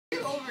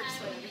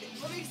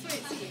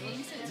wait, see, when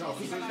you say No,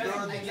 because there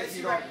are things that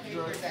you don't.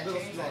 There are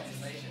little steps.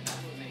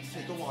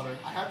 Take the water.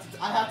 I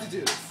have to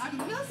do this. I'm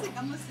listening.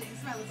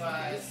 It's my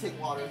listening. Just take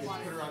water and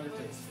put it around your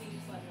face.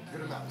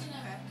 Good amount.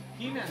 Okay.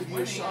 Give you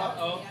a shot.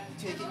 You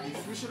take it. You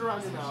swish it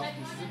around your mouth.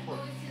 This is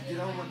important. You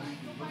get on one knee.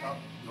 You look up.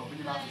 You open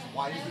your mouth as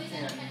wide as you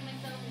can.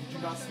 You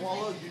do not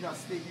swallow. You do not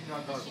spit. You do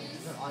not gargle.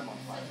 Then I'm on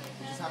fire.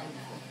 It just happened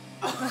before.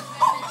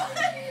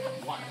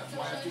 Why? That's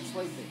why I have to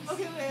explain things.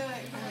 Okay,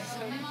 wait.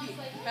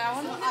 But I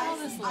want to know how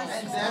this looks.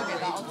 And then wait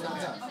till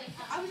I'm done.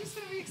 I was just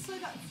going to re-explain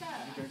that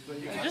step.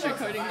 You're just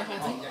recording the whole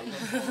thing.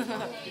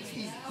 It's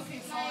easy. Okay,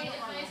 swallow,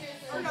 gargle.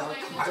 Or no,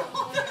 gargle,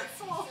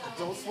 swallow.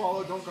 Don't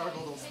swallow, don't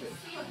gargle, don't spit.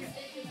 Okay.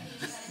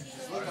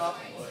 Just look up.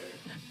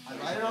 I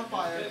light it on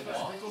fire,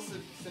 sprinkle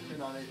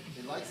cinnamon on it,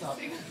 it lights up.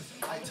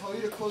 I tell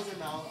you to close your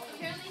mouth,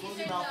 then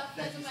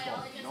you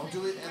swallow. Don't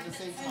do it at the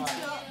same time.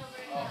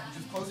 You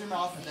just close your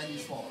mouth and then you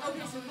swallow. Okay,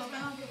 so close my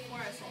mouth before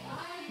I swallow.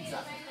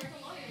 Exactly.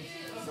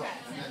 So,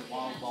 and then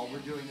while we're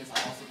doing this,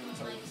 I'm also going to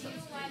tell you the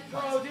steps.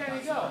 Oh, there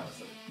you go.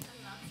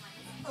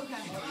 Okay,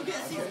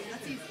 that's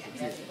easy.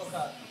 Okay.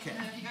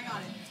 I think I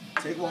got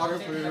it. Take water,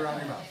 put it around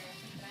your mouth.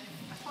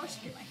 I probably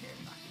should get my hair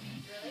back.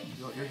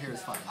 Your hair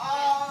is fine.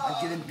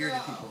 I'm giving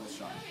bearded people this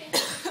shot.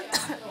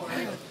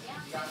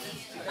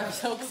 I'm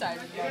so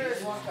excited.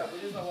 Just one cup,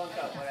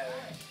 whatever.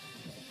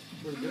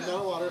 We're good amount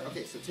of water.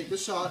 Okay, so take the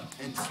shot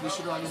and swish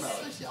it around your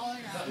mouth. Swish it all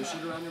around. Swish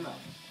it around your mouth.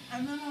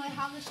 And then when I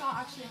have the shot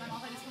actually in my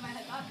mouth, I just put my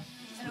head back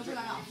and open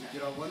my mouth.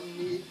 Get on one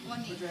knee,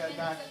 put your head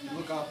back, you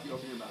look up, you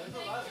open your mouth.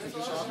 Take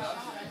the shot.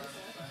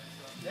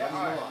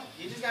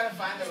 You just gotta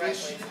find the right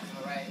place.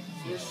 Right.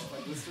 Swish,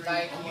 like Listerine.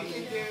 Like, on one you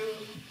can knee.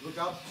 do... Look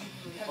up,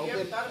 Have you ever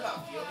open, thought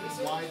about field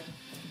research? wide,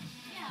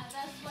 Yeah,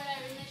 that's what I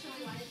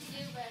initially wanted to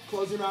do, but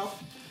close your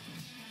mouth,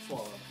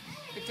 swallow.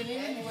 It didn't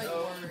even like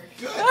work.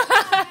 Good!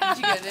 Did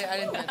you get it? I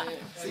didn't get it.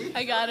 See?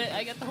 I got it.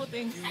 I got the whole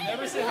thing.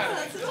 Never say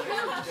hi. It's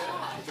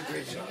a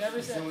great shot. Never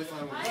It's the said. only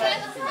fun one.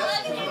 That's what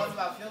I love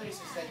about field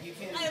research, that you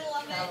can I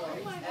love it. travel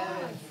Oh my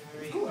god.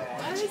 everywhere.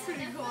 That is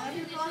pretty cool. I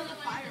didn't realize the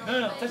fire.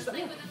 No, touch that.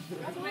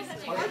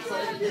 Alright, so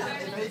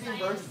if anything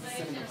burns, it's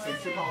cinnamon, so it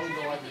should probably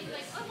go like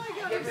this. Oh my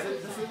god. The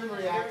cinnamon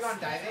Have you ever reacts. gone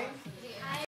diving?